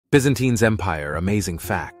Byzantine's empire, amazing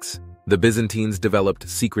facts. The Byzantines developed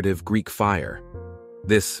secretive Greek fire.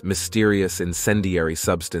 This mysterious incendiary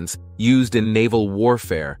substance, used in naval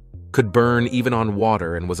warfare, could burn even on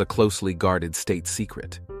water and was a closely guarded state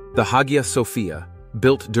secret. The Hagia Sophia,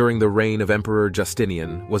 built during the reign of Emperor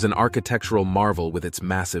Justinian, was an architectural marvel with its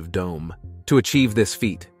massive dome. To achieve this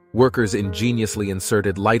feat, workers ingeniously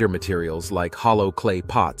inserted lighter materials like hollow clay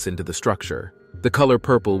pots into the structure. The color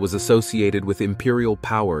purple was associated with imperial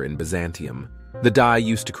power in Byzantium. The dye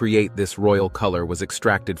used to create this royal color was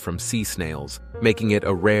extracted from sea snails, making it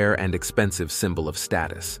a rare and expensive symbol of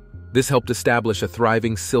status. This helped establish a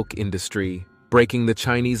thriving silk industry, breaking the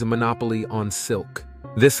Chinese monopoly on silk.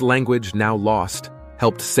 This language, now lost,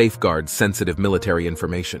 helped safeguard sensitive military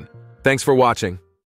information. Thanks for watching.